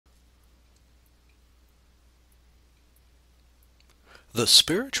The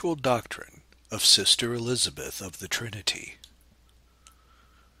Spiritual Doctrine of Sister Elizabeth of the Trinity,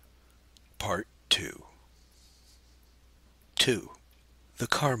 Part 2. 2. The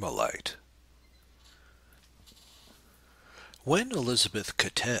Carmelite. When Élisabeth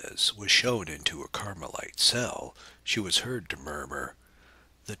Catez was shown into a Carmelite cell, she was heard to murmur,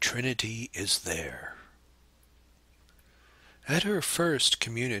 "The Trinity is there." At her first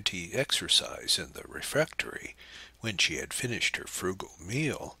community exercise in the refectory, when she had finished her frugal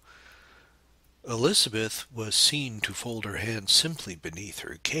meal, Elizabeth was seen to fold her hands simply beneath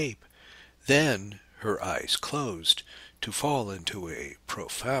her cape, then, her eyes closed, to fall into a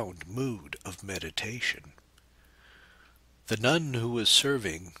profound mood of meditation. The nun who was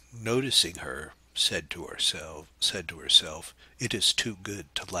serving, noticing her, said to herself, "It is too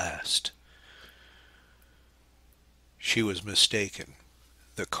good to last." She was mistaken.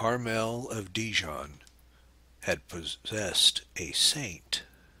 The Carmel of Dijon had possessed a saint.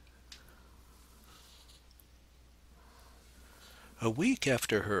 A week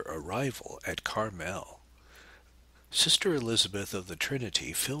after her arrival at Carmel, Sister Elizabeth of the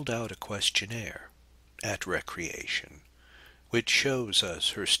Trinity filled out a questionnaire at recreation, which shows us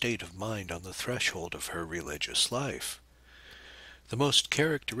her state of mind on the threshold of her religious life. The most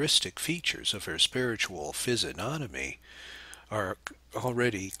characteristic features of her spiritual physiognomy are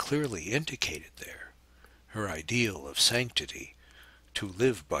already clearly indicated there. Her ideal of sanctity, to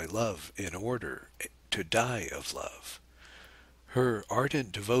live by love in order to die of love. Her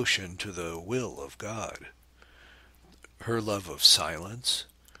ardent devotion to the will of God. Her love of silence.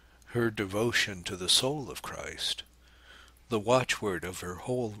 Her devotion to the soul of Christ. The watchword of her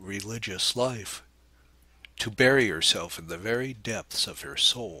whole religious life, to bury herself in the very depths of her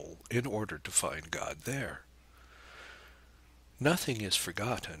soul in order to find God there. Nothing is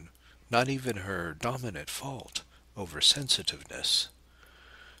forgotten, not even her dominant fault, oversensitiveness.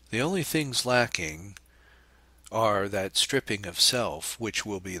 The only things lacking are that stripping of self which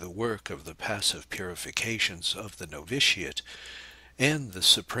will be the work of the passive purifications of the novitiate, and the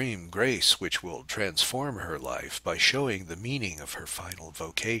supreme grace which will transform her life by showing the meaning of her final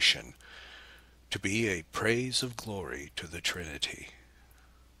vocation, to be a praise of glory to the Trinity.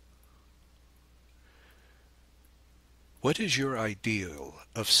 What is your ideal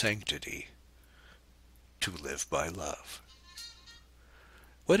of sanctity? To live by love.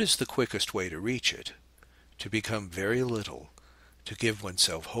 What is the quickest way to reach it? To become very little, to give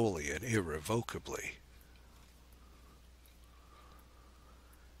oneself wholly and irrevocably.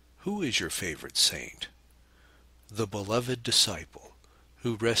 Who is your favorite saint? The beloved disciple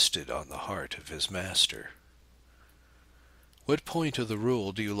who rested on the heart of his master. What point of the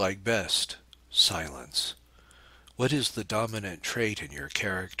rule do you like best? Silence. What is the dominant trait in your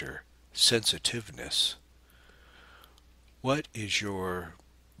character? Sensitiveness. What is your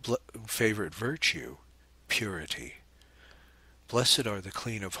favorite virtue? Purity. Blessed are the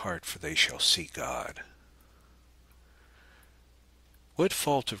clean of heart, for they shall see God. What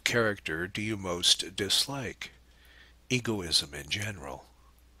fault of character do you most dislike? Egoism in general.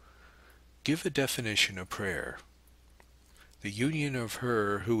 Give a definition of prayer. The union of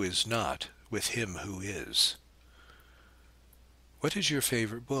her who is not with him who is. What is your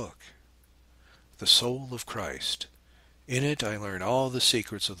favorite book? The Soul of Christ. In it I learn all the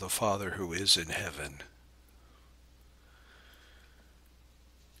secrets of the Father who is in heaven.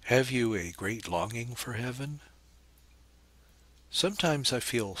 Have you a great longing for heaven? Sometimes I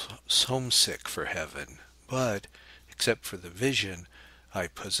feel homesick for heaven, but, except for the vision, I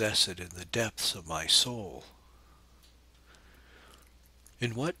possess it in the depths of my soul.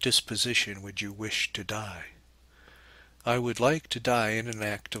 In what disposition would you wish to die? I would like to die in an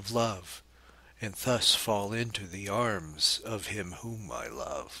act of love, and thus fall into the arms of him whom I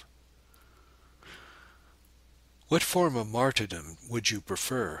love. What form of martyrdom would you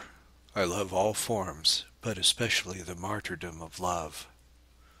prefer? I love all forms, but especially the martyrdom of love.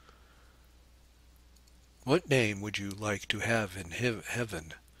 What name would you like to have in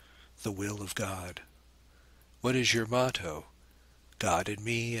heaven? The will of God. What is your motto? God in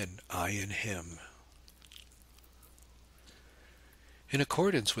me and I in him. In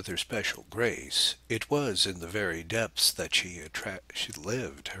accordance with her special grace, it was in the very depths that she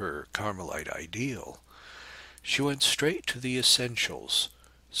lived her Carmelite ideal. She went straight to the essentials: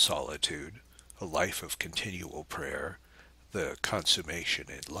 solitude, a life of continual prayer, the consummation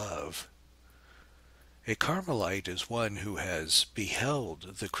in love. A Carmelite is one who has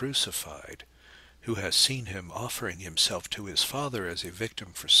beheld the crucified, who has seen him offering himself to his Father as a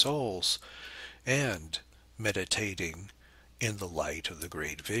victim for souls, and, meditating in the light of the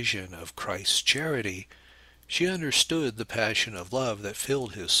great vision of Christ's charity, She understood the passion of love that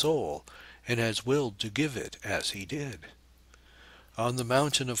filled his soul, and has willed to give it as he did. On the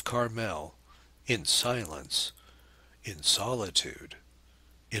mountain of Carmel, in silence, in solitude,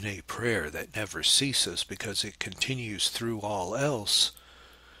 in a prayer that never ceases because it continues through all else,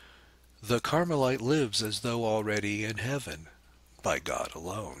 the Carmelite lives as though already in heaven, by God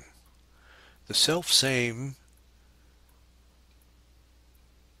alone. The self-same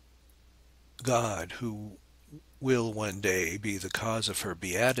God who will one day be the cause of her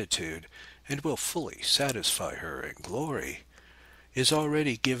beatitude and will fully satisfy her in glory, is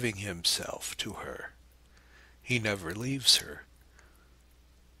already giving himself to her. He never leaves her.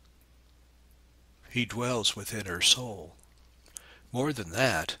 He dwells within her soul. More than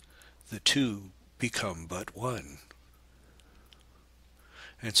that, the two become but one.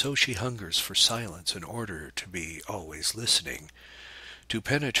 And so she hungers for silence in order to be always listening, to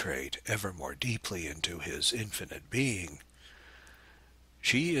penetrate ever more deeply into his infinite being.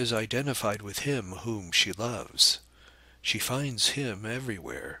 She is identified with him whom she loves. She finds him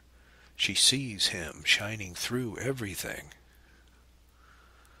everywhere. She sees him shining through everything.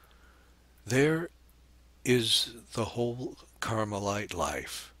 There is the whole Carmelite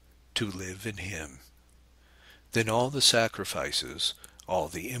life, to live in him. Then all the sacrifices, all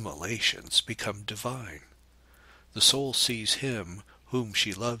the immolations become divine. The soul sees him whom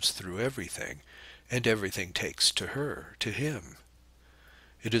she loves through everything, and everything takes to her, to him.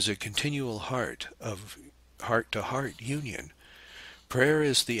 It is a continual heart-to-heart union. Prayer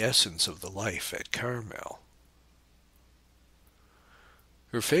is the essence of the life at Carmel.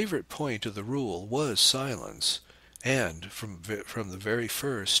 Her favorite point of the rule was silence, and from the very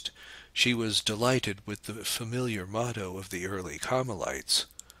first she was delighted with the familiar motto of the early Carmelites,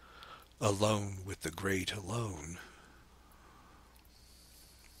 "Alone with the great alone."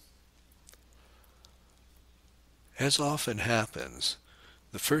 As often happens,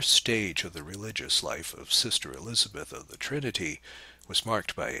 the first stage of the religious life of Sister Élisabeth of the Trinity was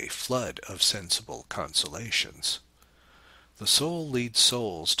marked by a flood of sensible consolations. The soul leads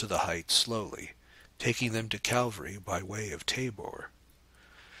souls to the heights slowly, taking them to Calvary by way of Tabor.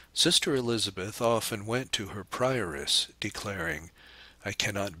 Sister Élisabeth often went to her prioress, declaring, "I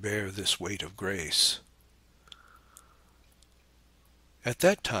cannot bear this weight of grace." At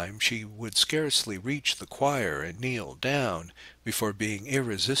that time she would scarcely reach the choir and kneel down before being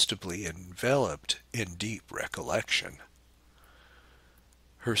irresistibly enveloped in deep recollection.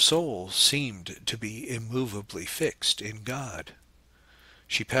 Her soul seemed to be immovably fixed in God.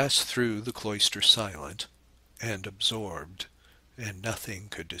 She passed through the cloister silent and absorbed, and nothing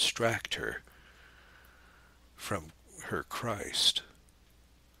could distract her from her Christ.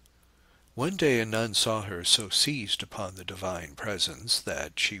 One day a nun saw her so seized upon the divine presence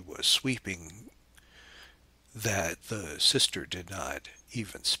that she was sweeping that the sister did not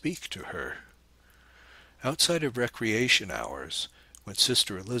even speak to her. Outside of recreation hours, when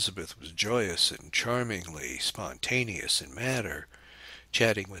Sister Élisabeth was joyous and charmingly spontaneous in manner,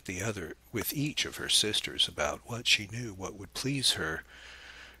 chatting with each of her sisters about what she knew, what would please her,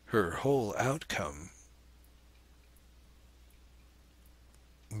 her whole outcome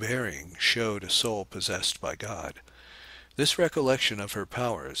bearing showed a soul possessed by God. This recollection of her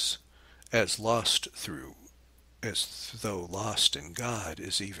powers, as though lost in God,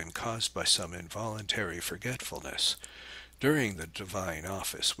 is even caused by some involuntary forgetfulness during the divine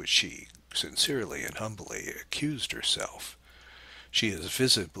office which she sincerely and humbly accused herself. She is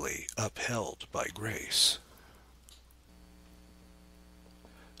visibly upheld by grace.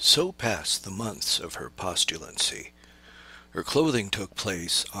 So passed the months of her postulancy. Her clothing took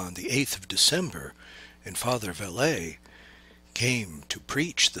place on the 8th of December, and Father Velay came to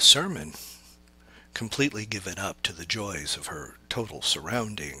preach the sermon, completely given up to the joys of her total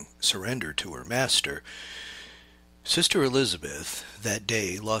surrender to her Master. Sister Élisabeth that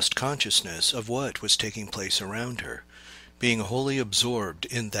day lost consciousness of what was taking place around her, being wholly absorbed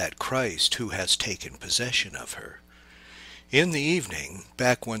in that Christ who has taken possession of her. In the evening,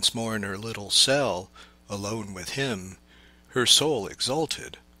 back once more in her little cell, alone with him, her soul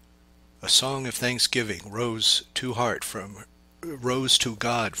exulted. A song of thanksgiving rose to God from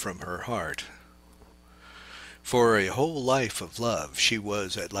her heart. For a whole life of love she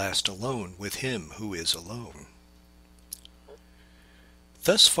was at last alone with him who is alone.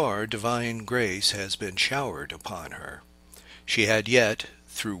 Thus far divine grace has been showered upon her. She had yet,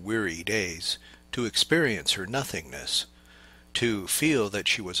 through weary days, to experience her nothingness, to feel that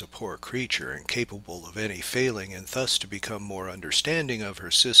she was a poor creature incapable of any failing, and thus to become more understanding of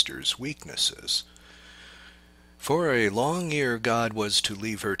her sister's weaknesses. For a long year God was to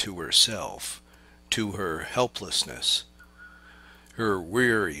leave her to herself, to her helplessness, her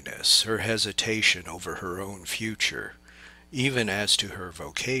weariness, her hesitation over her own future, even as to her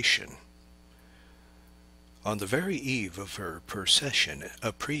vocation. On the very eve of her procession,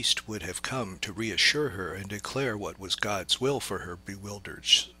 a priest would have come to reassure her and declare what was God's will for her bewildered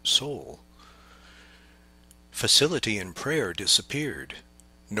soul. Facility in prayer disappeared.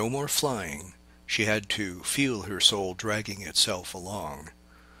 No more flying. She had to feel her soul dragging itself along.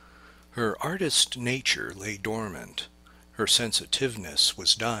 Her artist nature lay dormant. Her sensitiveness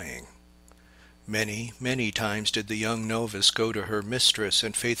was dying. Many, many times did the young novice go to her mistress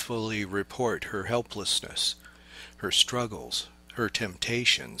and faithfully report her helplessness, her struggles, her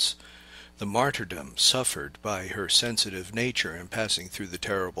temptations, the martyrdom suffered by her sensitive nature in passing through the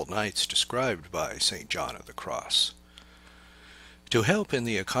terrible nights described by St. John of the Cross. To help in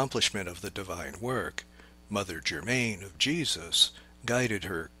the accomplishment of the divine work, Mother Germaine of Jesus guided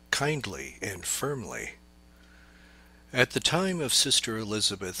her kindly and firmly. At the time of Sister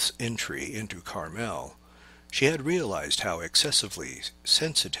Elizabeth's entry into Carmel, she had realized how excessively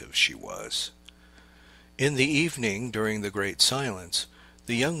sensitive she was. In the evening, during the great silence,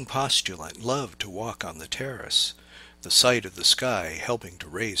 the young postulant loved to walk on the terrace, the sight of the sky helping to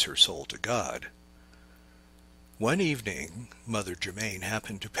raise her soul to God. One evening, Mother Germaine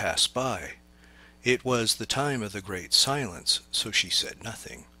happened to pass by. It was the time of the great silence, so she said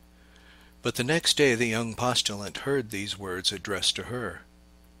nothing. But the next day the young postulant heard these words addressed to her.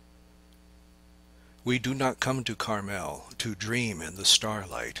 "We do not come to Carmel to dream in the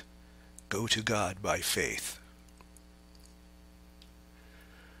starlight. Go to God by faith."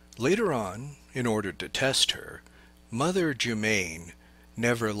 Later on, in order to test her, Mother Germaine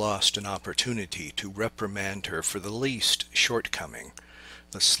never lost an opportunity to reprimand her for the least shortcoming,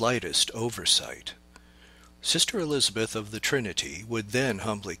 the slightest oversight. Sister Elizabeth of the Trinity would then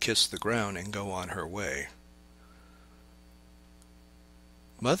humbly kiss the ground and go on her way.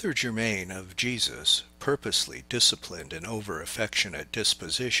 Mother Germaine of Jesus purposely disciplined an over-affectionate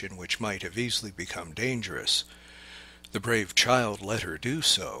disposition which might have easily become dangerous. The brave child let her do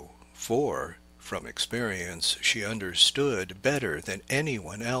so, for, from experience, she understood better than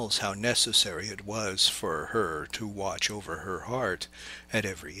anyone else how necessary it was for her to watch over her heart at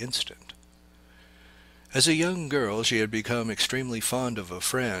every instant. As a young girl, she had become extremely fond of a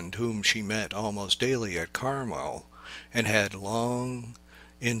friend whom she met almost daily at Carmel, and had long,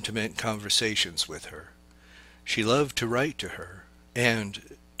 intimate conversations with her. She loved to write to her,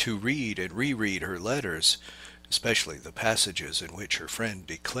 and to read and reread her letters, especially the passages in which her friend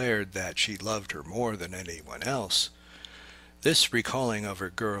declared that she loved her more than anyone else. This recalling of her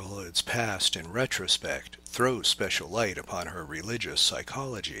girlhood's past in retrospect throws special light upon her religious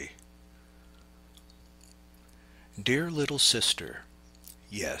psychology. Dear little sister,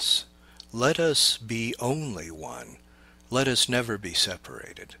 yes, let us be only one. Let us never be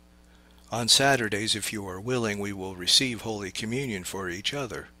separated. On Saturdays, if you are willing, we will receive Holy Communion for each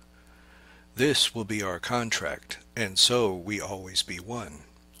other. This will be our contract, and so we always be one.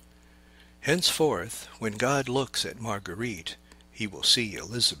 Henceforth, when God looks at Marguerite, he will see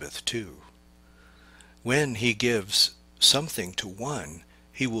Elizabeth too. When he gives something to one,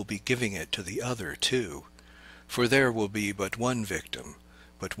 he will be giving it to the other too, for there will be but one victim,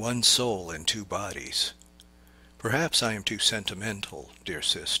 but one soul in two bodies. Perhaps I am too sentimental, dear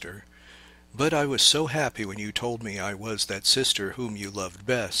sister, but I was so happy when you told me I was that sister whom you loved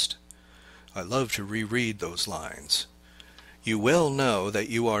best. I love to reread those lines. You well know that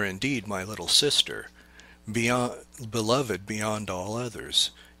you are indeed my little sister, beloved beyond all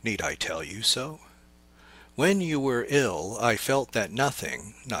others. Need I tell you so? When you were ill, I felt that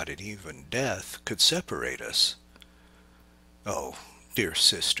nothing, not even death, could separate us. Oh, dear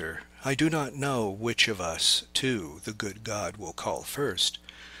sister, I do not know which of us two the good God will call first.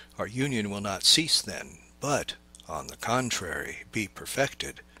 Our union will not cease then, but, on the contrary, be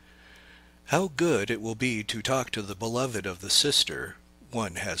perfected. How good it will be to talk to the beloved of the sister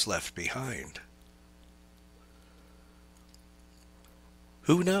one has left behind.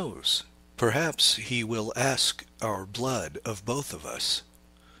 Who knows? Perhaps he will ask our blood of both of us.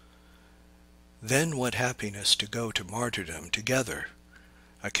 Then what happiness to go to martyrdom together!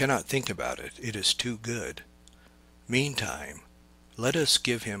 I cannot think about it. It is too good. Meantime, let us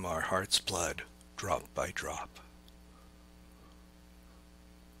give him our heart's blood, drop by drop.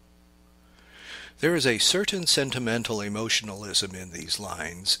 There is a certain sentimental emotionalism in these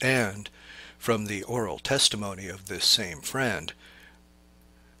lines, and, from the oral testimony of this same friend,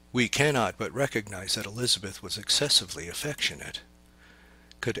 we cannot but recognize that Elizabeth was excessively affectionate.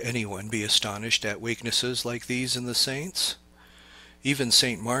 Could anyone be astonished at weaknesses like these in the saints? Even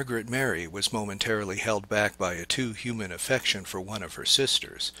St. Margaret Mary was momentarily held back by a too human affection for one of her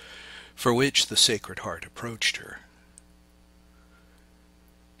sisters, for which the Sacred Heart approached her.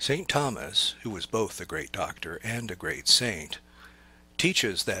 St. Thomas, who was both a great doctor and a great saint,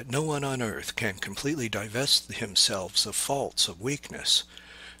 teaches that no one on earth can completely divest himself of faults of weakness.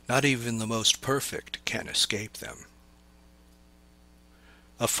 Not even the most perfect can escape them.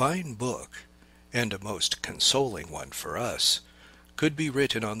 A fine book, and a most consoling one for us, could be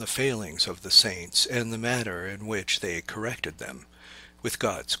written on the failings of the saints and the manner in which they corrected them, with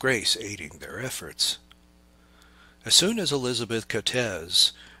God's grace aiding their efforts. As soon as Élisabeth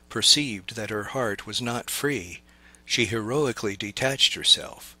Catez perceived that her heart was not free, she heroically detached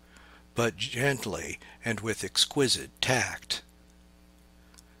herself, but gently and with exquisite tact.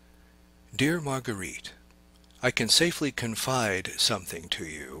 Dear Marguerite, I can safely confide something to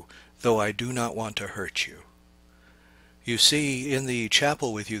you, though I do not want to hurt you. You see, in the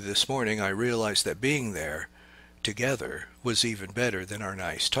chapel with you this morning I realized that being there together was even better than our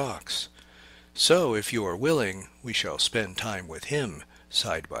nice talks. So, if you are willing, we shall spend time with him,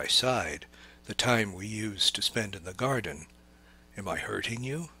 side by side, the time we used to spend in the garden. Am I hurting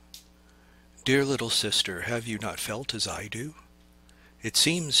you? Dear little sister, have you not felt as I do? It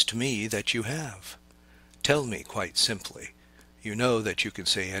seems to me that you have. Tell me quite simply. You know that you can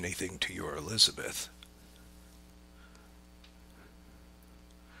say anything to your Élisabeth.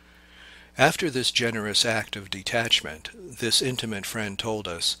 After this generous act of detachment, this intimate friend told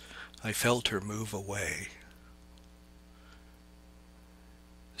us, I felt her move away.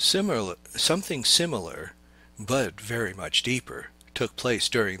 Something similar, but very much deeper, took place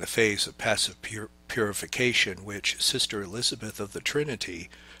during the phase of passive purification which Sister Élisabeth of the Trinity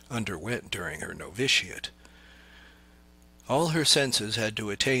underwent during her novitiate. All her senses had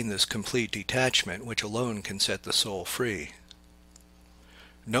to attain this complete detachment which alone can set the soul free.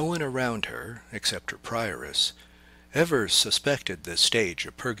 No one around her, except her prioress, ever suspected this stage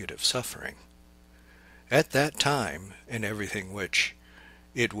of purgative suffering. At that time, and everything which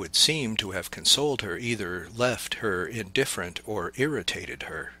it would seem to have consoled her either left her indifferent or irritated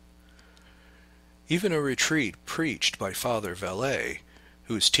her. Even a retreat preached by Father Vallet,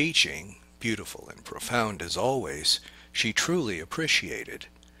 whose teaching, beautiful and profound as always, she truly appreciated,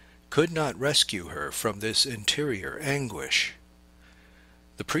 could not rescue her from this interior anguish.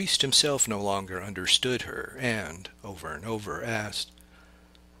 The priest himself no longer understood her, and over, asked,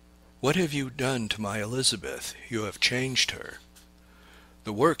 What have you done to my Élisabeth? You have changed her.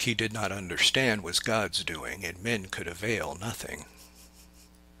 The work he did not understand was God's doing, and men could avail nothing.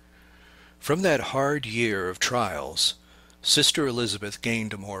 From that hard year of trials, Sister Élisabeth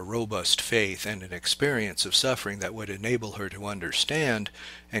gained a more robust faith and an experience of suffering that would enable her to understand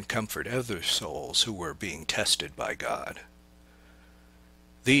and comfort other souls who were being tested by God.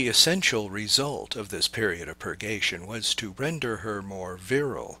 The essential result of this period of purgation was to render her more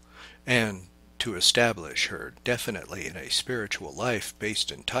virile and to establish her definitely in a spiritual life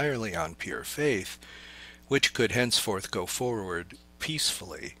based entirely on pure faith, which could henceforth go forward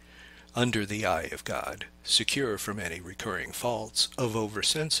peacefully under the eye of God, secure from any recurring faults of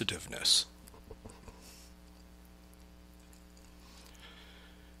oversensitiveness.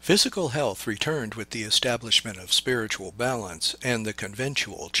 Physical health returned with the establishment of spiritual balance, and the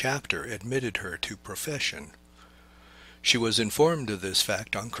conventual chapter admitted her to profession. She was informed of this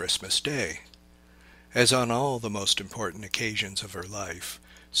fact on Christmas Day. As on all the most important occasions of her life,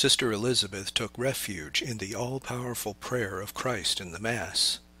 Sister Élisabeth took refuge in the all-powerful prayer of Christ in the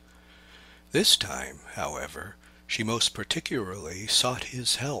Mass. This time, however, she most particularly sought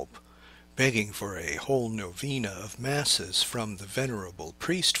his help, begging for a whole novena of Masses from the venerable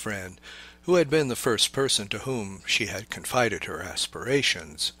priest friend who had been the first person to whom she had confided her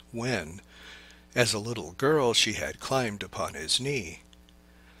aspirations when, as a little girl, she had climbed upon his knee.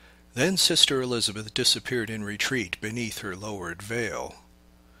 Then Sister Élisabeth disappeared in retreat beneath her lowered veil.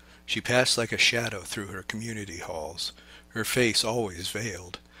 She passed like a shadow through her community halls, her face always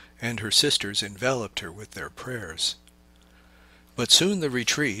veiled, and her sisters enveloped her with their prayers. But soon the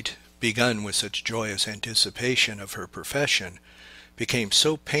retreat, begun with such joyous anticipation of her profession, became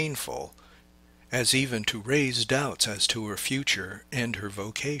so painful as even to raise doubts as to her future and her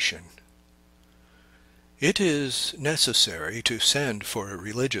vocation. It is necessary to send for a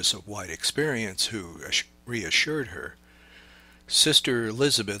religious of wide experience who reassured her. Sister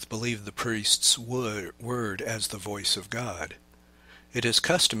Élisabeth believed the priest's word as the voice of God. It is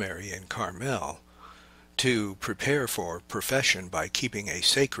customary in Carmel to prepare for profession by keeping a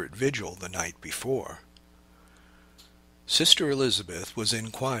sacred vigil the night before. Sister Élisabeth was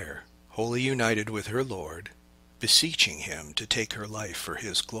in choir, wholly united with her Lord, beseeching him to take her life for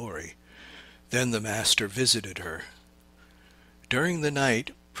his glory. Then the Master visited her. During the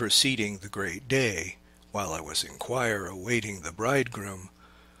night preceding the great day, while I was in choir awaiting the bridegroom,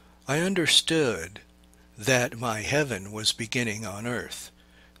 I understood that my heaven was beginning on earth,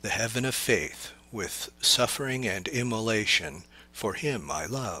 the heaven of faith, with suffering and immolation for him I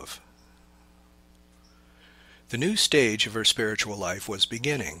love. The new stage of her spiritual life was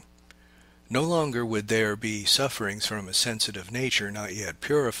beginning. No longer would there be sufferings from a sensitive nature not yet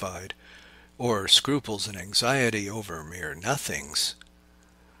purified, or scruples and anxiety over mere nothings.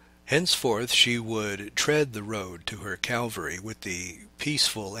 Henceforth she would tread the road to her Calvary with the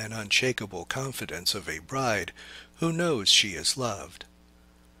peaceful and unshakable confidence of a bride who knows she is loved.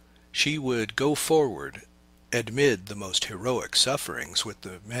 She would go forward amid the most heroic sufferings with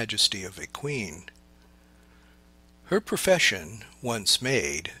the majesty of a queen. Her profession once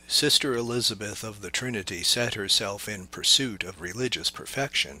made, Sister Élisabeth of the Trinity set herself in pursuit of religious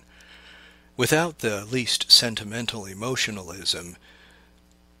perfection, without the least sentimental emotionalism,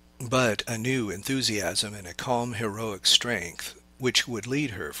 but a new enthusiasm and a calm heroic strength which would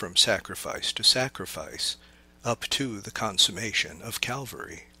lead her from sacrifice to sacrifice, up to the consummation of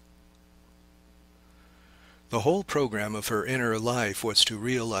Calvary. The whole program of her inner life was to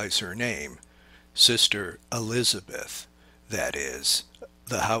realize her name, Sister Élisabeth, that is,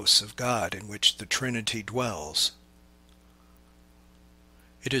 the house of God in which the Trinity dwells.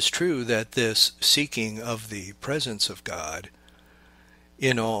 It is true that this seeking of the presence of God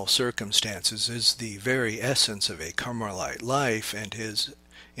in all circumstances is the very essence of a Carmelite life and is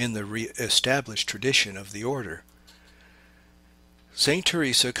in the established tradition of the order. Saint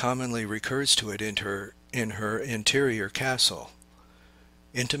Teresa commonly recurs to it in her interior castle.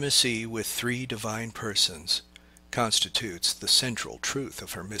 Intimacy with three divine persons constitutes the central truth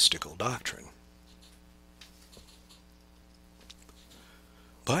of her mystical doctrine.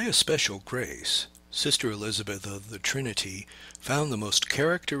 By a special grace, Sister Élisabeth of the Trinity found the most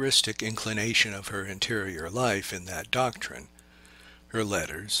characteristic inclination of her interior life in that doctrine. Her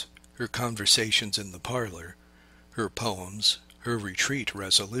letters, her conversations in the parlor, her poems, her retreat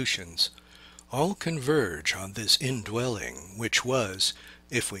resolutions, all converge on this indwelling, which was,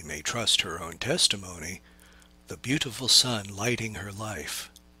 if we may trust her own testimony, the beautiful sun lighting her life.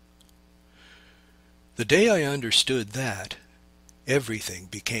 The day I understood that, everything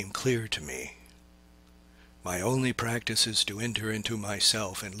became clear to me. My only practice is to enter into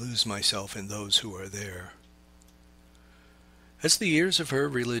myself and lose myself in those who are there. As the years of her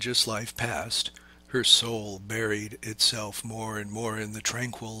religious life passed, her soul buried itself more and more in the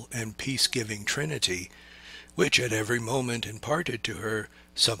tranquil and peace-giving Trinity, which at every moment imparted to her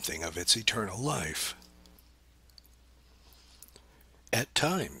something of its eternal life. At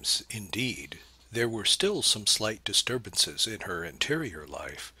times, indeed, there were still some slight disturbances in her interior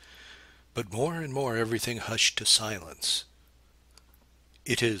life, but more and more everything hushed to silence.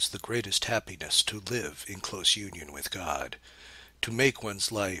 It is the greatest happiness to live in close union with God, to make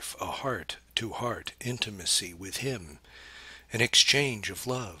one's life a heart-to-heart intimacy with Him, an exchange of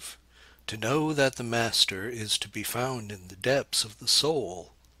love, to know that the Master is to be found in the depths of the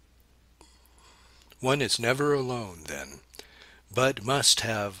soul. One is never alone then, but must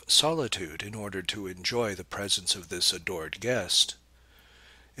have solitude in order to enjoy the presence of this adored guest.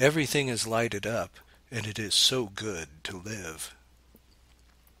 Everything is lighted up, and it is so good to live.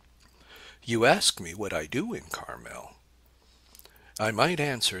 You ask me what I do in Carmel. I might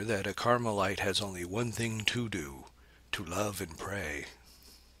answer that a Carmelite has only one thing to do, to love and pray.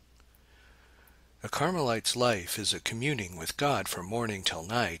 A Carmelite's life is a communing with God from morning till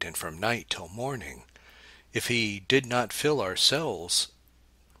night and from night till morning. If he did not fill our cells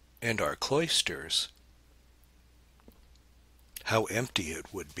and our cloisters, how empty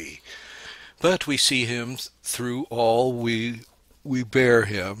it would be. But we see him through all we bear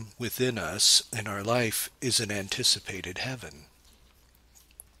him within us, and our life is an anticipated heaven.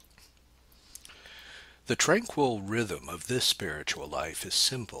 The tranquil rhythm of this spiritual life is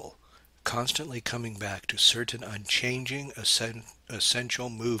simple, constantly coming back to certain unchanging essential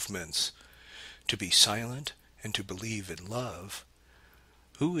movements, to be silent and to believe in love.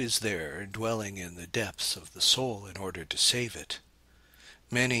 Who is there dwelling in the depths of the soul in order to save it?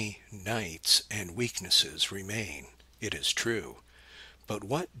 Many nights and weaknesses remain, it is true, but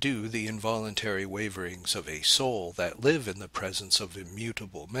what do the involuntary waverings of a soul that live in the presence of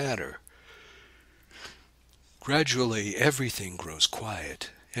immutable matter? Gradually everything grows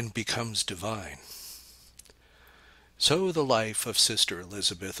quiet and becomes divine. So the life of Sister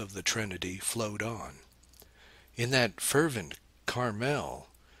Élisabeth of the Trinity flowed on. In that fervent Carmel,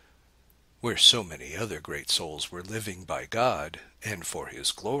 where so many other great souls were living by God and for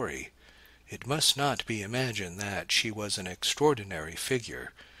his glory, it must not be imagined that she was an extraordinary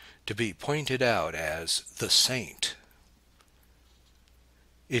figure, to be pointed out as the saint.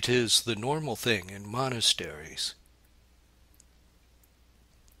 It is the normal thing in monasteries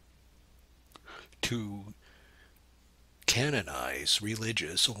to canonize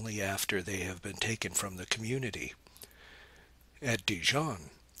religious only after they have been taken from the community. At Dijon,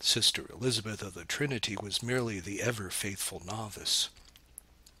 Sister Élisabeth of the Trinity was merely the ever-faithful novice,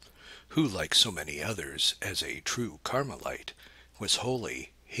 who, like so many others, as a true Carmelite, was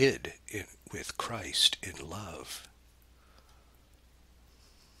wholly hid with Christ in love.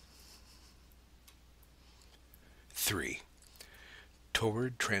 3.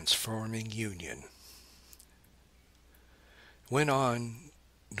 Toward transforming union. When on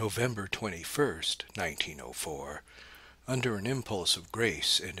November 21st, 1904, under an impulse of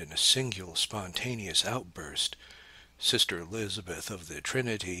grace and in a singular spontaneous outburst, Sister Élisabeth of the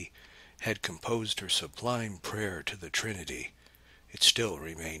Trinity had composed her sublime prayer to the Trinity, it still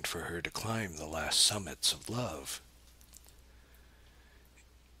remained for her to climb the last summits of love.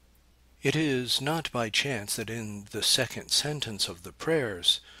 It is not by chance that in the second sentence of the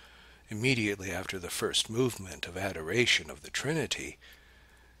prayers, immediately after the first movement of adoration of the Trinity,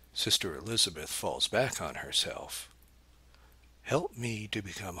 Sister Élisabeth falls back on herself. Help me to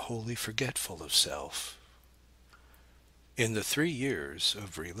become wholly forgetful of self. In the 3 years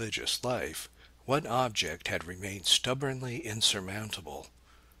of religious life, one object had remained stubbornly insurmountable,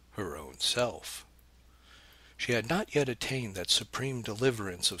 her own self. She had not yet attained that supreme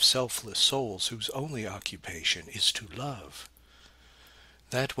deliverance of selfless souls whose only occupation is to love.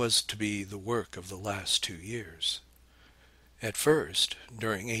 That was to be the work of the last 2 years. At first,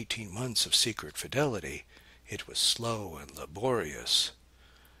 during 18 months of secret fidelity, it was slow and laborious.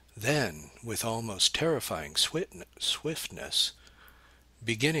 Then, with almost terrifying swiftness,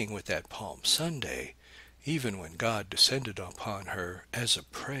 beginning with that Palm Sunday, even when God descended upon her as a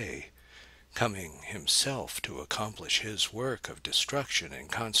prey, coming himself to accomplish his work of destruction and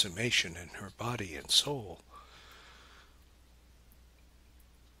consummation in her body and soul.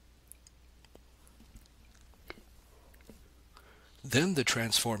 Then the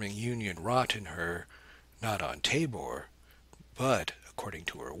transforming union wrought in her, not on Tabor, but, according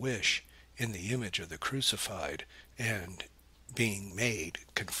to her wish, in the image of the crucified, and being made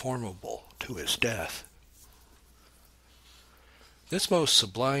conformable to his death. This most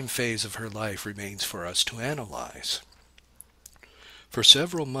sublime phase of her life remains for us to analyze. For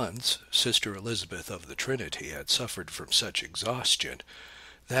several months, Sister Élisabeth of the Trinity had suffered from such exhaustion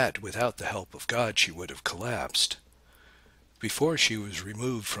that, without the help of God, she would have collapsed. Before she was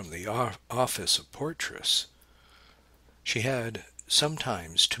removed from the office of portress, she had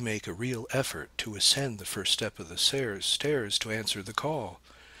sometimes to make a real effort to ascend the first step of the stairs to answer the call.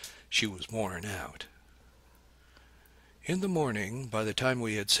 She was worn out. In the morning, by the time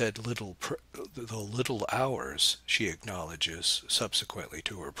we had said the little hours, she acknowledges subsequently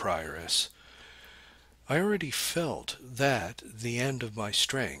to her prioress, I already felt that the end of my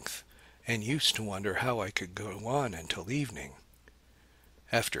strength, and used to wonder how I could go on until evening.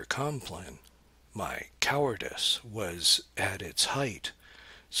 After Compline, my cowardice was at its height,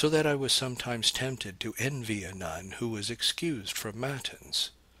 so that I was sometimes tempted to envy a nun who was excused from matins.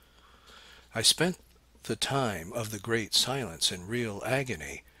 I spent the time of the great silence in real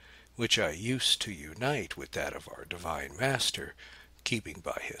agony, which I used to unite with that of our Divine Master, keeping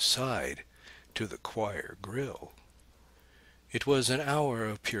by his side, to the choir grill. It was an hour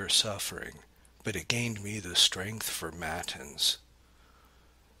of pure suffering, but it gained me the strength for matins.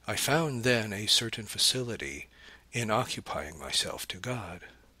 I found then a certain facility in occupying myself to God.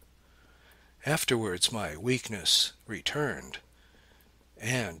 Afterwards my weakness returned,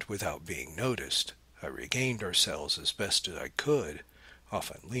 and, without being noticed, I regained ourselves as best as I could,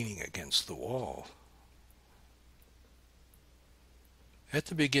 often leaning against the wall. At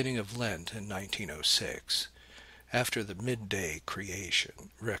the beginning of Lent in 1906, after the midday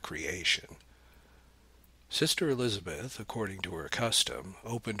recreation, Sister Élisabeth, according to her custom,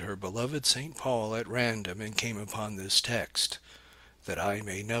 opened her beloved St. Paul at random and came upon this text, that I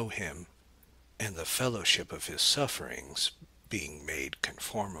may know him, and the fellowship of his sufferings, being made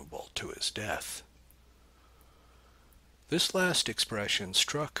conformable to his death. This last expression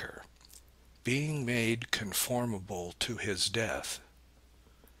struck her, being made conformable to his death.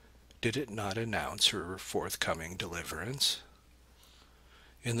 Did it not announce her forthcoming deliverance?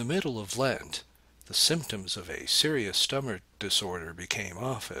 In the middle of Lent, the symptoms of a serious stomach disorder became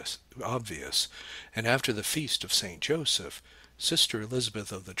obvious, and after the feast of St. Joseph, Sister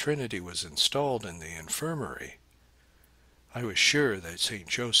Élisabeth of the Trinity was installed in the infirmary. I was sure that St.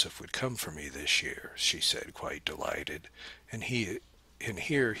 Joseph would come for me this year, she said, quite delighted, and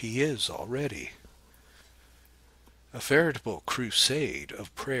here he is already. A veritable crusade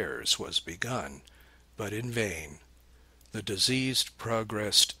of prayers was begun, but in vain. The disease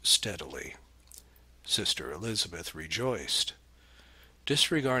progressed steadily. Sister Élisabeth rejoiced.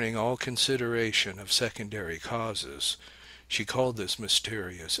 Disregarding all consideration of secondary causes, she called this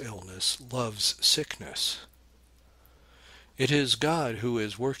mysterious illness love's sickness. It is God who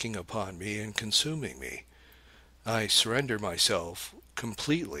is working upon me and consuming me. I surrender myself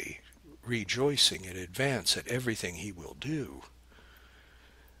completely, rejoicing in advance at everything he will do.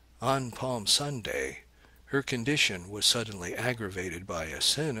 On Palm Sunday, her condition was suddenly aggravated by a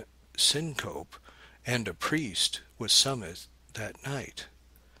syncope, and a priest was summoned that night.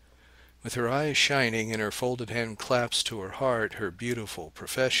 With her eyes shining and her folded hand clasped to her heart, her beautiful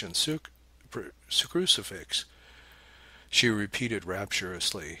profession crucifix, she repeated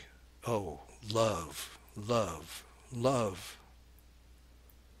rapturously, "Oh, love, love, love."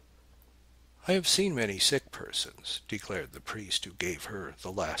 "I have seen many sick persons," declared the priest who gave her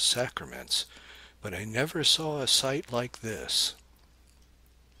the last sacraments, "but I never saw a sight like this."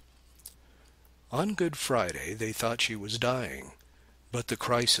 On Good Friday they thought she was dying, but the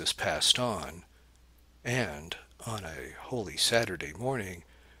crisis passed on, and on a Holy Saturday morning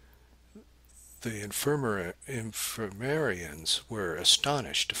the infirmarians were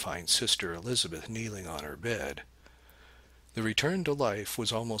astonished to find Sister Élisabeth kneeling on her bed. The return to life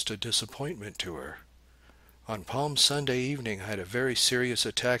was almost a disappointment to her. On Palm Sunday evening I had a very serious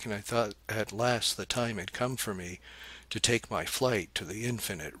attack, and I thought at last the time had come for me to take my flight to the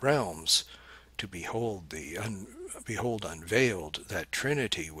infinite realms, to behold unveiled that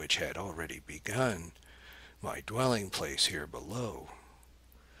Trinity which had already begun, my dwelling place here below.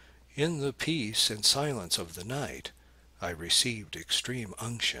 In the peace and silence of the night, I received extreme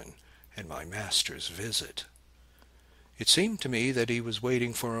unction and my Master's visit. It seemed to me that he was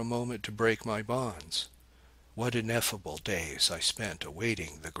waiting for a moment to break my bonds. What ineffable days I spent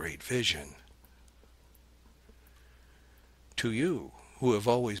awaiting the great vision. To you, who have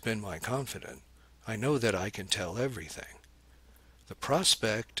always been my confidant, I know that I can tell everything. The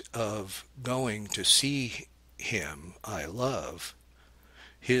prospect of going to see him I love,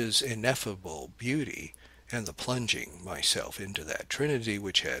 his ineffable beauty, and the plunging myself into that Trinity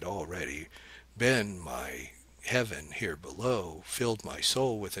which had already been my heaven here below, filled my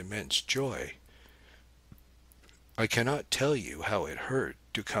soul with immense joy. I cannot tell you how it hurt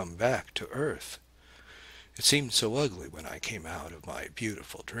to come back to earth. It seemed so ugly when I came out of my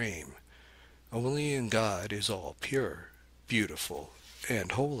beautiful dream. Only in God is all pure, beautiful,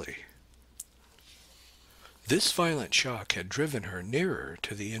 and holy. This violent shock had driven her nearer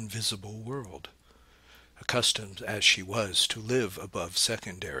to the invisible world. Accustomed as she was to live above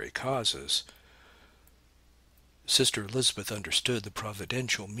secondary causes, Sister Élisabeth understood the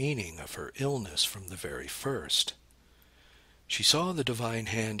providential meaning of her illness from the very first. She saw the divine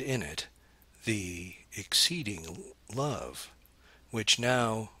hand in it, the exceeding love, which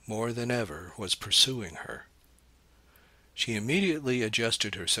now, more than ever, was pursuing her. She immediately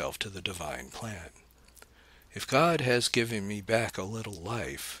adjusted herself to the divine plan. If God has given me back a little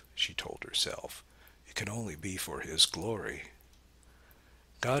life, she told herself, it can only be for his glory.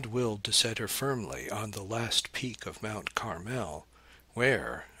 God willed to set her firmly on the last peak of Mount Carmel,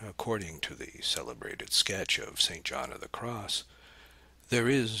 where, according to the celebrated sketch of St. John of the Cross, there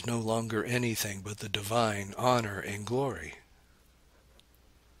is no longer anything but the divine honor and glory.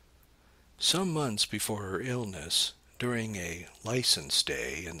 Some months before her illness, during a license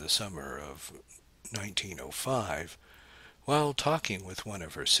day in the summer of 1905, while talking with one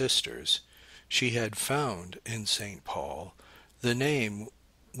of her sisters, she had found in St. Paul the name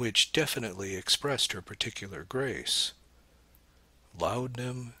which definitely expressed her particular grace,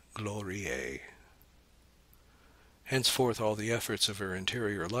 Laudem Gloriae. Henceforth all the efforts of her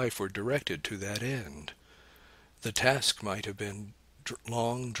interior life were directed to that end. The task might have been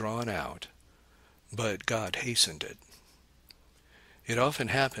long drawn out, but God hastened it. It often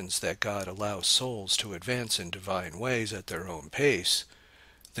happens that God allows souls to advance in divine ways at their own pace,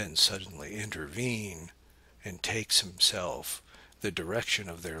 then suddenly intervene and takes himself the direction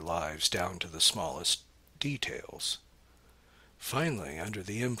of their lives down to the smallest details. Finally, under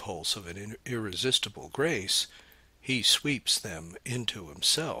the impulse of an irresistible grace, he sweeps them into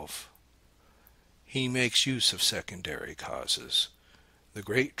himself. He makes use of secondary causes, the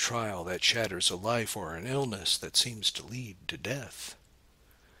great trial that shatters a life or an illness that seems to lead to death.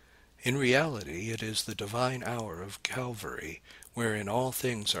 In reality, it is the divine hour of Calvary, wherein all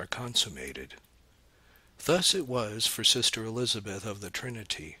things are consummated. Thus it was for Sister Élisabeth of the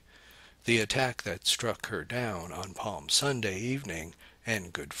Trinity. The attack that struck her down on Palm Sunday evening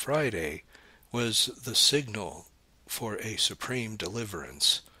and Good Friday was the signal for a supreme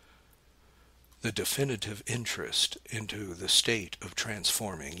deliverance, the definitive interest into the state of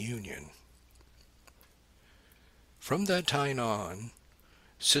transforming union. From that time on,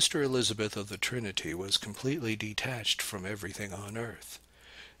 Sister Élisabeth of the Trinity was completely detached from everything on earth,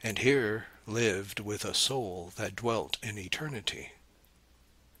 and here lived with a soul that dwelt in eternity.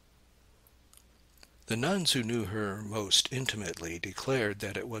 The nuns who knew her most intimately declared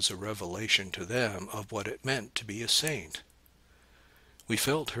that it was a revelation to them of what it meant to be a saint. We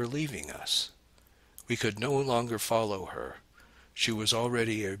felt her leaving us. We could no longer follow her. She was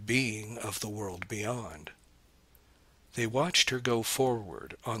already a being of the world beyond. They watched her go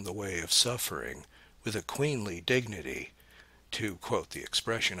forward on the way of suffering with a queenly dignity, to quote the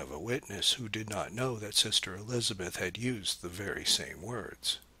expression of a witness who did not know that Sister Élisabeth had used the very same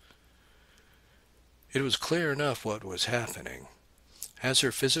words. It was clear enough what was happening. As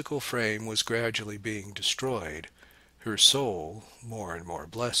her physical frame was gradually being destroyed, her soul, more and more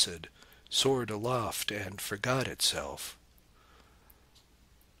blessed, soared aloft and forgot itself.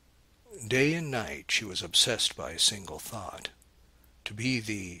 Day and night she was obsessed by a single thought, to be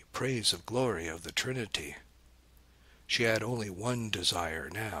the praise of glory of the Trinity. She had only one desire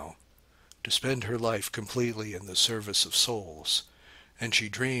now, to spend her life completely in the service of souls, and she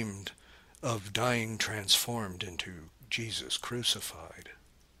dreamed of dying transformed into Jesus crucified.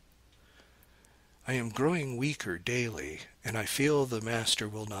 I am growing weaker daily, and I feel the Master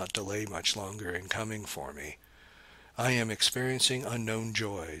will not delay much longer in coming for me. I am experiencing unknown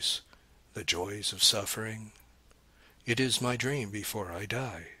joys, the joys of suffering. It is my dream before I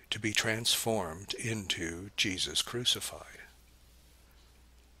die to be transformed into Jesus crucified.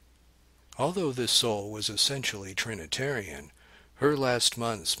 Although this soul was essentially Trinitarian, her last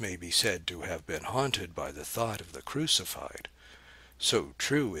months may be said to have been haunted by the thought of the crucified. So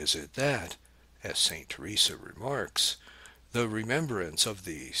true is it that, as St. Teresa remarks, the remembrance of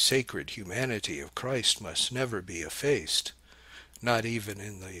the sacred humanity of Christ must never be effaced, not even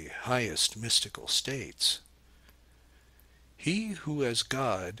in the highest mystical states. He who as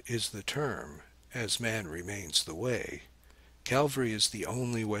God is the term, as man remains the way. Calvary is the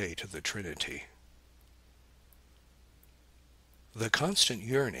only way to the Trinity. The constant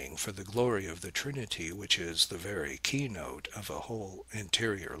yearning for the glory of the Trinity, which is the very keynote of a whole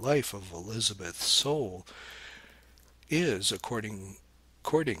interior life of Elizabeth's soul, is, accordingly,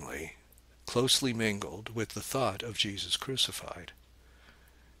 closely mingled with the thought of Jesus crucified.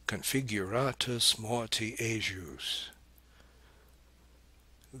 Configuratus morti ejus.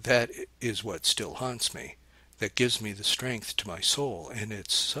 That is what still haunts me, that gives me the strength to my soul in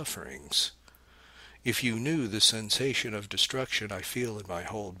its sufferings. If you knew the sensation of destruction I feel in my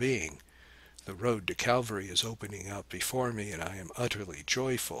whole being, the road to Calvary is opening up before me, and I am utterly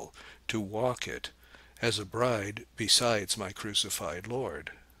joyful to walk it as a bride besides my crucified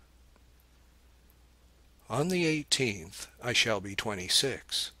Lord. On the 18th I shall be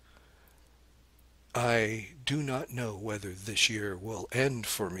 26. I do not know whether this year will end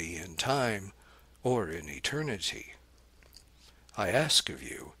for me in time or in eternity. I ask of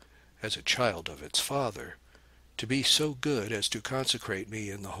you, as a child of its Father, to be so good as to consecrate me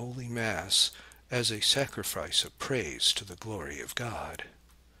in the Holy Mass as a sacrifice of praise to the glory of God.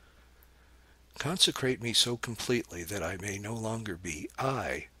 Consecrate me so completely that I may no longer be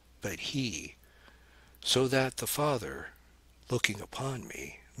I, but He, so that the Father, looking upon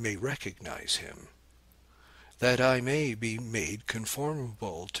me, may recognize Him, that I may be made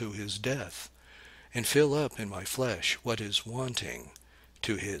conformable to His death, and fill up in my flesh what is wanting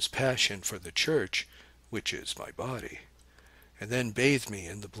to His passion for the Church, which is my body, and then bathe me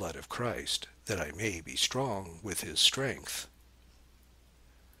in the blood of Christ, that I may be strong with His strength.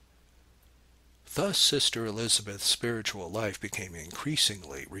 Thus Sister Élisabeth's spiritual life became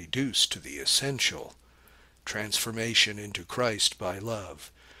increasingly reduced to the essential, transformation into Christ by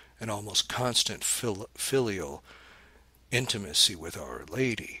love, an almost constant filial intimacy with Our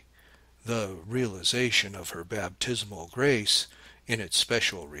Lady, the realization of her baptismal grace in its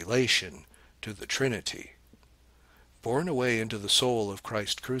special relation to the Trinity. Borne away into the soul of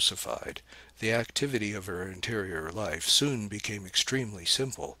Christ crucified, the activity of her interior life soon became extremely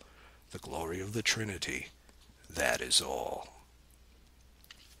simple. The glory of the Trinity, that is all.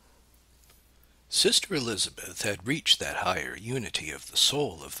 Sister Élisabeth had reached that higher unity of the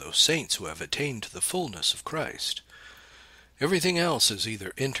soul of those saints who have attained to the fullness of Christ, Everything else has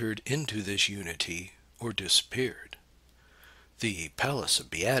either entered into this unity or disappeared. The palace of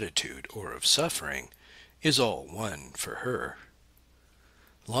beatitude or of suffering is all one for her.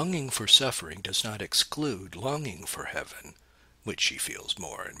 Longing for suffering does not exclude longing for heaven, which she feels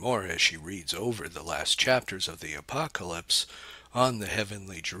more and more as she reads over the last chapters of the Apocalypse on the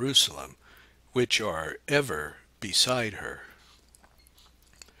heavenly Jerusalem, which are ever beside her.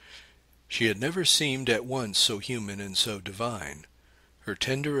 She had never seemed at once so human and so divine. Her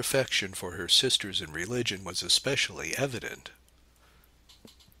tender affection for her sisters in religion was especially evident.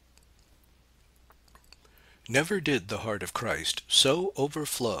 Never did the heart of Christ so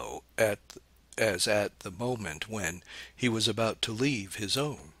overflow as at the moment when he was about to leave his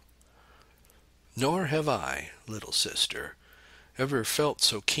own. Nor have I, little sister, ever felt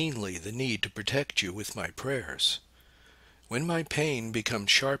so keenly the need to protect you with my prayers. When my pain becomes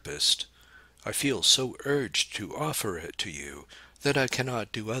sharpest, I feel so urged to offer it to you that I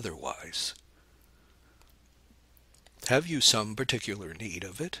cannot do otherwise. Have you some particular need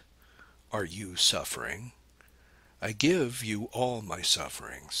of it? Are you suffering? I give you all my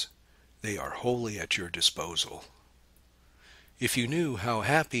sufferings. They are wholly at your disposal. If you knew how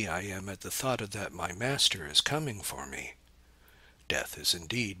happy I am at the thought of that my Master is coming for me. Death is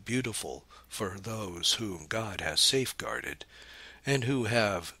indeed beautiful for those whom God has safeguarded, and who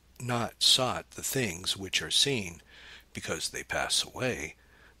have not sought the things which are seen, because they pass away,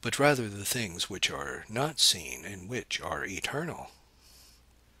 but rather the things which are not seen and which are eternal.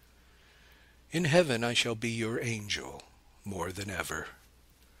 In heaven I shall be your angel, more than ever.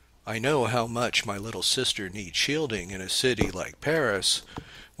 I know how much my little sister needs shielding in a city like Paris,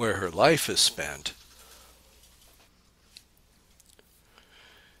 where her life is spent.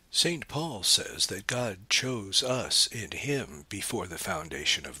 St. Paul says that God chose us in him before the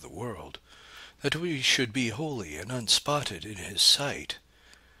foundation of the world, that we should be holy and unspotted in his sight.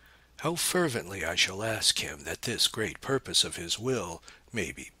 How fervently I shall ask him that this great purpose of his will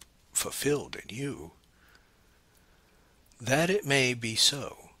may be fulfilled in you. That it may be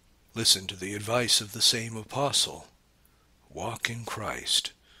so, listen to the advice of the same apostle. Walk in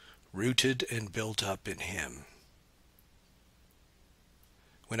Christ, rooted and built up in him.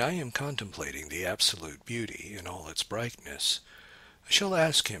 When I am contemplating the absolute beauty in all its brightness, I shall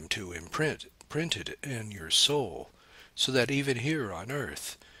ask him to imprint it in your soul, so that even here on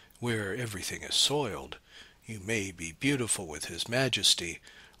earth, where everything is soiled, you may be beautiful with his majesty,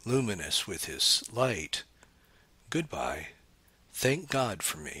 luminous with his light. Goodbye. Thank God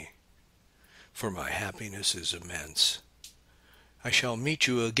for me, for my happiness is immense. I shall meet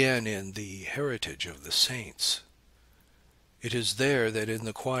you again in the heritage of the saints. It is there that in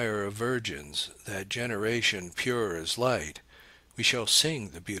the choir of virgins, that generation pure as light, we shall sing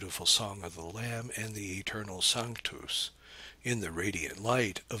the beautiful song of the Lamb and the eternal Sanctus, in the radiant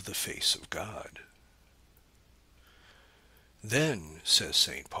light of the face of God. Then, says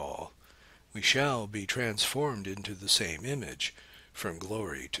St. Paul, we shall be transformed into the same image, from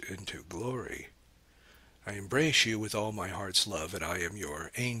glory into glory. I embrace you with all my heart's love, and I am your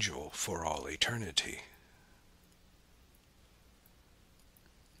angel for all eternity.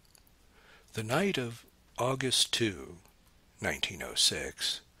 The night of August 2,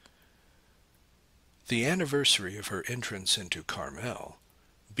 1906, the anniversary of her entrance into Carmel,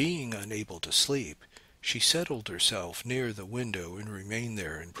 being unable to sleep, she settled herself near the window and remained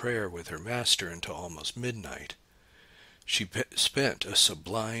there in prayer with her master until almost midnight. She spent a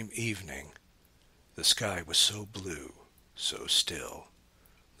sublime evening. The sky was so blue, so still.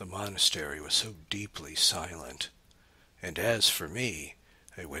 The monastery was so deeply silent. And as for me,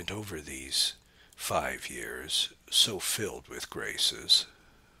 I went over these 5 years so filled with graces.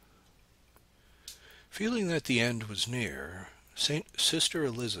 Feeling that the end was near, Sister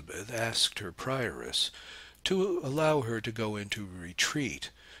Élisabeth asked her prioress to allow her to go into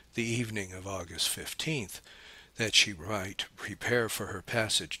retreat the evening of August 15th, that she might prepare for her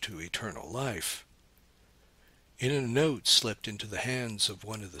passage to eternal life. In a note slipped into the hands of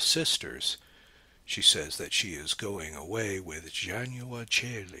one of the sisters, she says that she is going away with Janua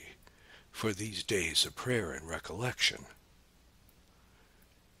Celi for these days of prayer and recollection.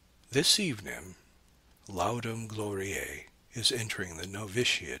 This evening, Laudum Gloriae is entering the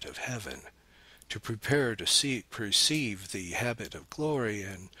novitiate of heaven, to prepare to perceive the habit of glory,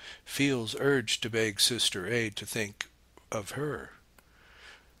 and feels urged to beg Sister Aid to think of her.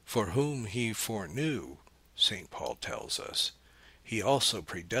 For whom he foreknew, St. Paul tells us, he also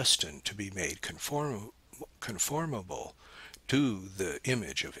predestined to be made conformable to the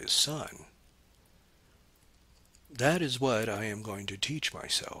image of his Son. That is what I am going to teach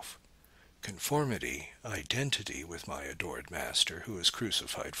myself, conformity, identity with my adored Master who is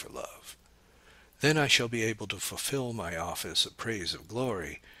crucified for love. Then I shall be able to fulfill my office of praise of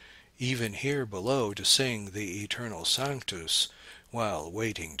glory, even here below to sing the eternal Sanctus while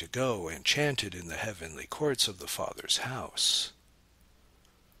waiting to go and chant it in the heavenly courts of the Father's house.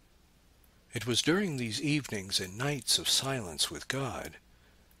 It was during these evenings and nights of silence with God,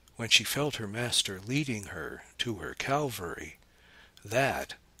 when she felt her Master leading her to her Calvary,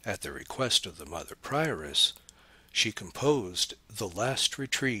 that, at the request of the Mother Prioress, she composed the last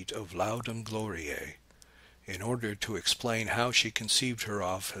retreat of Laudum Gloriae, in order to explain how she conceived her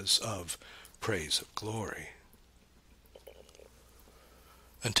office of praise of glory.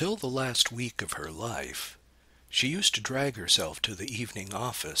 Until the last week of her life, she used to drag herself to the evening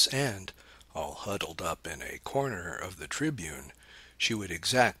office, and, all huddled up in a corner of the tribune, she would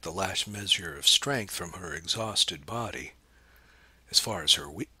exact the last measure of strength from her exhausted body. As far as her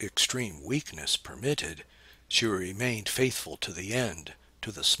extreme weakness permitted, she remained faithful to the end,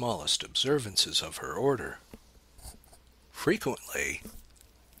 to the smallest observances of her order. Frequently,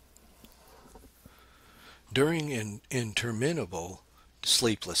 during interminable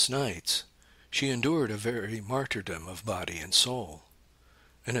sleepless nights, she endured a very martyrdom of body and soul.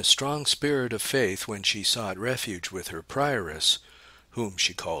 In a strong spirit of faith, when she sought refuge with her prioress, whom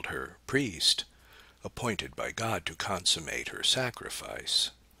she called her priest, appointed by God to consummate her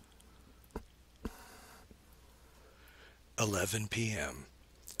sacrifice. 11 p.m.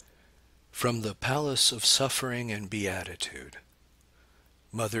 From the Palace of Suffering and Beatitude.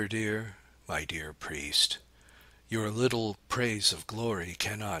 Mother dear, my dear priest, your little praise of glory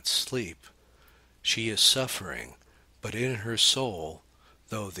cannot sleep. She is suffering, but in her soul,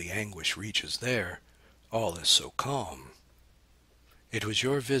 though the anguish reaches there, all is so calm. It was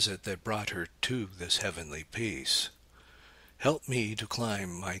your visit that brought her to this heavenly peace. Help me to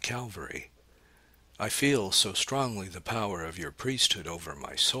climb my Calvary. I feel so strongly the power of your priesthood over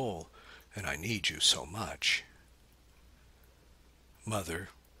my soul, and I need you so much. Mother,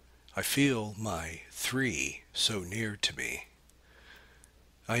 I feel my 3 so near to me.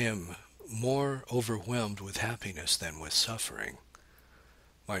 I am more overwhelmed with happiness than with suffering.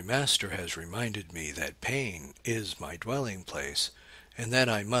 My Master has reminded me that pain is my dwelling place, and that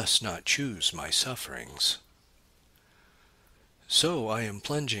I must not choose my sufferings. So I am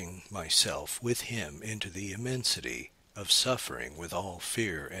plunging myself with him into the immensity of suffering with all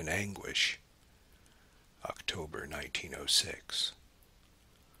fear and anguish. October 1906.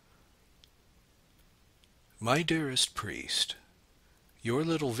 My dearest priest, your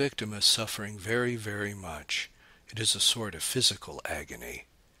little victim is suffering very, very much. It is a sort of physical agony.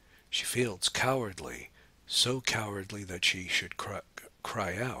 She feels cowardly, so cowardly that she should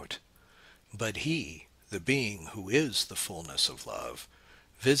cry out. But he, the being who is the fullness of love,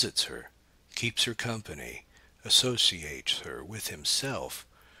 visits her, keeps her company, associates her with himself,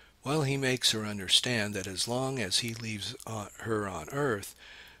 while he makes her understand that as long as he leaves her on earth,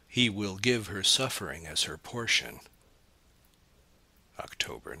 he will give her suffering as her portion.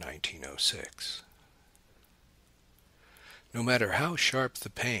 October 1906. No matter how sharp the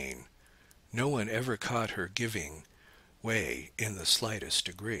pain, no one ever caught her giving way in the slightest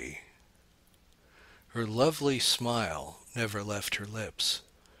degree. Her lovely smile never left her lips.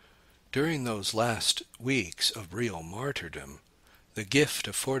 During those last weeks of real martyrdom, the gift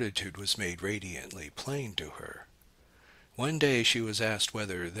of fortitude was made radiantly plain to her. One day she was asked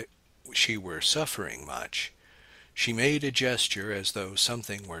whether she were suffering much. She made a gesture as though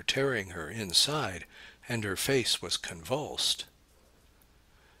something were tearing her inside, and her face was convulsed.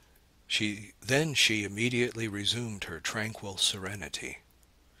 Then she immediately resumed her tranquil serenity.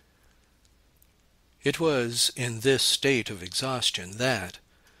 It was in this state of exhaustion that,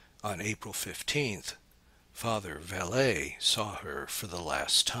 on April 15th, Father Vallet saw her for the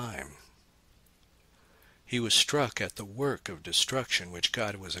last time. He was struck at the work of destruction which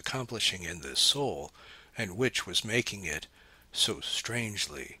God was accomplishing in this soul, and which was making it so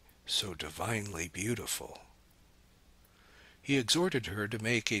strangely, so divinely beautiful. He exhorted her to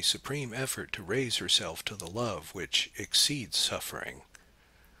make a supreme effort to raise herself to the love which exceeds suffering.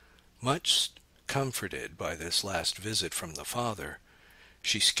 Much comforted by this last visit from the Father,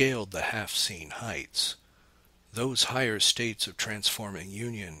 she scaled the half-seen heights, those higher states of transforming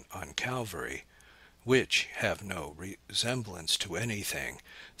union on Calvary, which have no resemblance to anything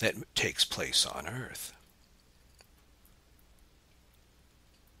that takes place on earth.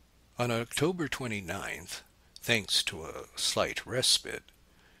 On October 29th, thanks to a slight respite,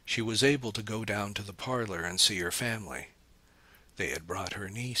 she was able to go down to the parlor and see her family. They had brought her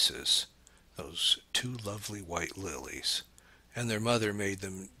nieces, those 2 lovely white lilies, and their mother made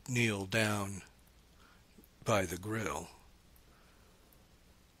them kneel down by the grill.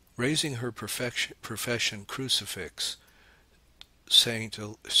 Raising her profession crucifix,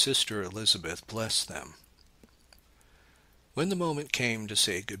 Sister Elizabeth blessed them. When the moment came to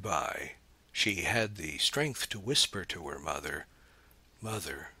say goodbye, she had the strength to whisper to her mother,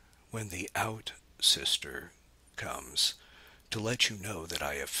 "Mother, when the out sister comes, to let you know that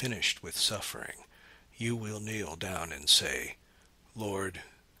I have finished with suffering, you will kneel down and say, 'Lord,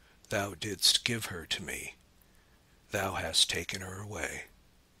 thou didst give her to me. Thou hast taken her away.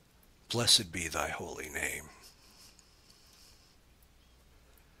 Blessed be thy holy name.'"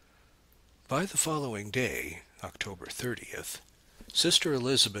 By the following day, October 30th, Sister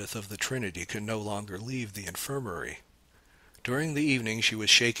Elizabeth of the Trinity could no longer leave the infirmary. During the evening she was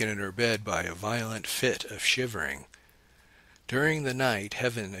shaken in her bed by a violent fit of shivering. During the night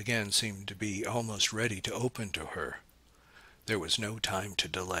heaven again seemed to be almost ready to open to her. There was no time to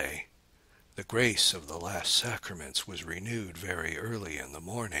delay. The grace of the last sacraments was renewed very early in the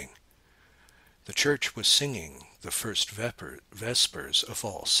morning. The church was singing the first vespers of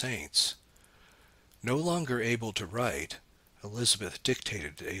All Saints. No longer able to write, Elizabeth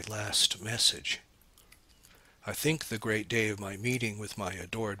dictated a last message. "I think the great day of my meeting with my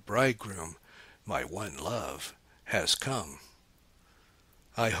adored bridegroom, my one love, has come.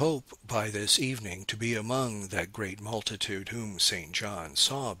 I hope by this evening to be among that great multitude whom St. John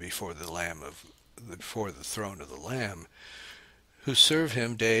saw before the throne of the Lamb, who serve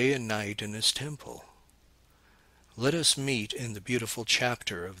him day and night in his temple. Let us meet in the beautiful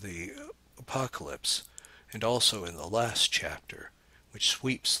chapter of the Apocalypse, and also in the last chapter, which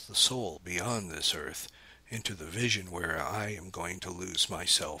sweeps the soul beyond this earth into the vision where I am going to lose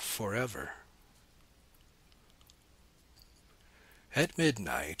myself forever." At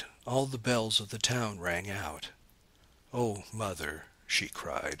midnight, all the bells of the town rang out. "Oh, Mother," she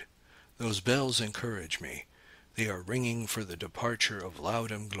cried, "those bells encourage me. They are ringing for the departure of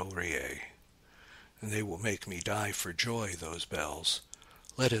Laudem Gloriae. And they will make me die for joy, those bells.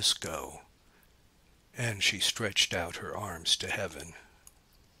 Let us go." And she stretched out her arms to heaven.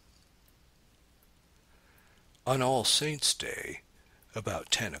 On All Saints' Day,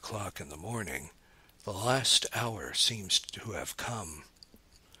 about 10 o'clock in the morning, the last hour seems to have come.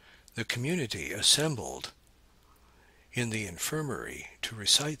 The community assembled in the infirmary to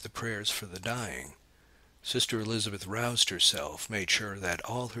recite the prayers for the dying. Sister Elizabeth roused herself, made sure that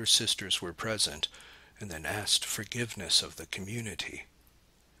all her sisters were present, and then asked forgiveness of the community.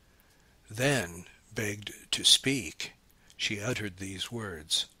 Then, begged to speak, she uttered these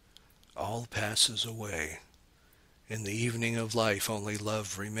words, "All passes away. In the evening of life only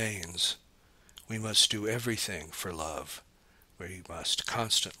love remains. We must do everything for love. We must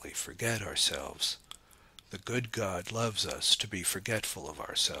constantly forget ourselves. The good God loves us to be forgetful of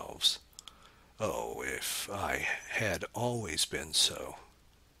ourselves. Oh, if I had always been so."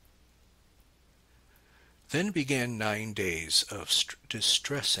 Then began 9 days of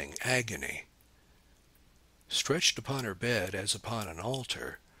distressing agony. Stretched upon her bed as upon an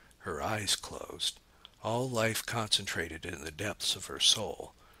altar, her eyes closed, all life concentrated in the depths of her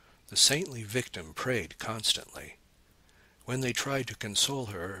soul, the saintly victim prayed constantly. When they tried to console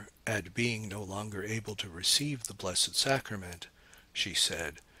her at being no longer able to receive the Blessed Sacrament, she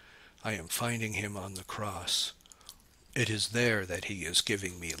said, "I am finding him on the cross. It is there that he is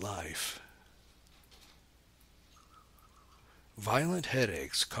giving me life." Violent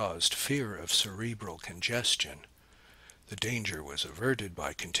headaches caused fear of cerebral congestion. The danger was averted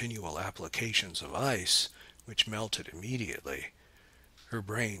by continual applications of ice, which melted immediately. Her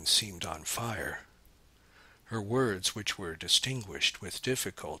brain seemed on fire. Her words, which were distinguished with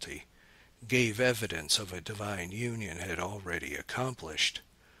difficulty, gave evidence of a divine union had already accomplished.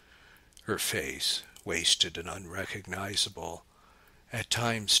 Her face, wasted and unrecognizable, at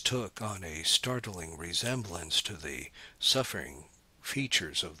times took on a startling resemblance to the suffering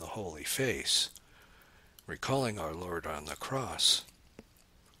features of the Holy Face, recalling our Lord on the cross.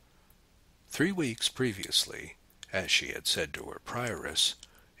 3 weeks previously, as she had said to her prioress,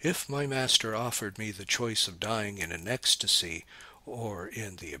 "If my master offered me the choice of dying in an ecstasy or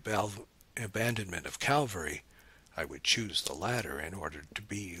in the abandonment of Calvary, I would choose the latter in order to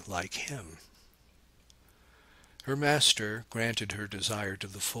be like him." Her master granted her desire to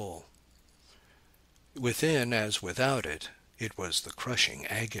the full. Within as without it, it was the crushing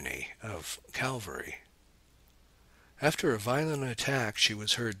agony of Calvary. After a violent attack, she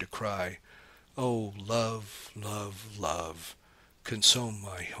was heard to cry, "O love, love, love, consume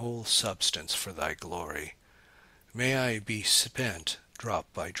my whole substance for thy glory. May I be spent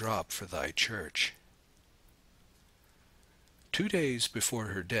drop by drop for thy church." 2 days before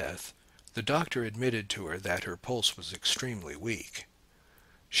her death, the doctor admitted to her that her pulse was extremely weak.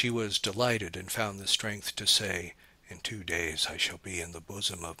 She was delighted and found the strength to say, "In 2 days I shall be in the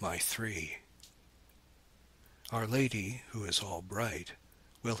bosom of my 3. Our Lady, who is all bright,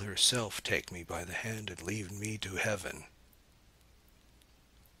 will herself take me by the hand and lead me to heaven."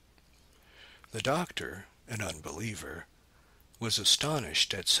 The doctor, an unbeliever, was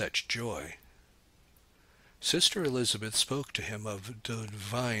astonished at such joy. Sister Elizabeth spoke to him of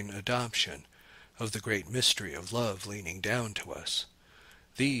divine adoption, of the great mystery of love leaning down to us.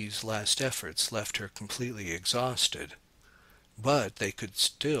 These last efforts left her completely exhausted, but they could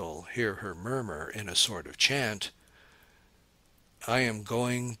still hear her murmur in a sort of chant, "I am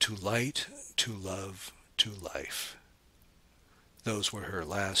going to light, to love, to life." Those were her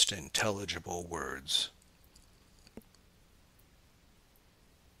last intelligible words.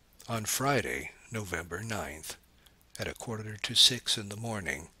 On Friday, November 9th, at 5:45 in the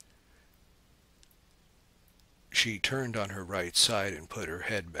morning, she turned on her right side and put her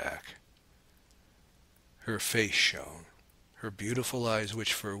head back. Her face shone. Her beautiful eyes,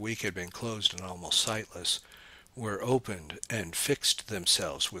 which for a week had been closed and almost sightless, were opened and fixed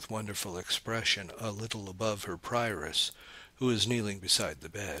themselves with wonderful expression a little above her prioress, who was kneeling beside the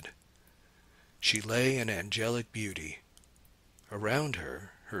bed. She lay in angelic beauty. Around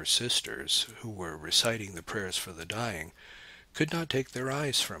her, her sisters, who were reciting the prayers for the dying, could not take their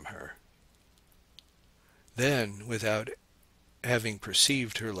eyes from her. Then, without having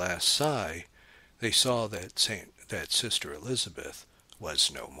perceived her last sigh, they saw that Sister Elizabeth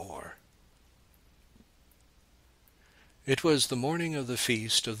was no more. It was the morning of the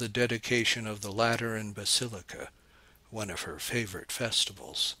feast of the dedication of the Lateran Basilica, one of her favorite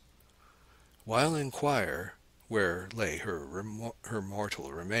festivals. While in choir, where lay her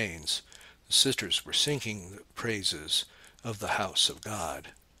mortal remains, the sisters were singing the praises of the house of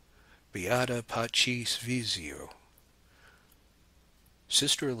God. Beata Pacis Visio.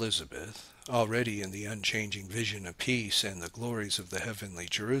 Sister Elizabeth, already in the unchanging vision of peace and the glories of the heavenly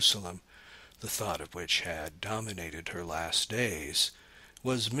Jerusalem, the thought of which had dominated her last days,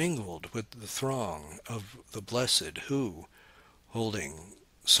 was mingled with the throng of the blessed who, holding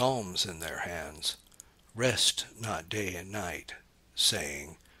psalms in their hands, rest not day and night,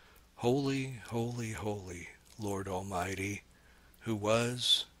 saying, "Holy, holy, holy, Lord Almighty, who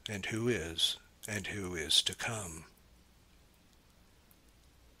was, and who is to come."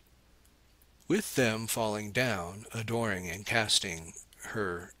 With them falling down, adoring and casting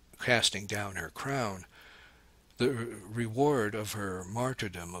down her crown, the reward of her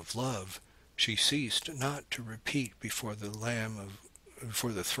martyrdom of love, she ceased not to repeat before the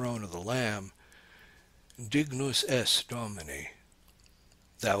throne of the Lamb, "Dignus est Domine."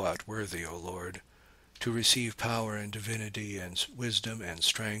 Thou art worthy, O Lord, to receive power and divinity and wisdom and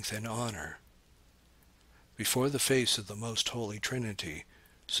strength and honor. Before the face of the most holy Trinity,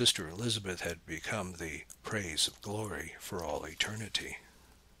 Sister Elizabeth had become the praise of glory for all eternity.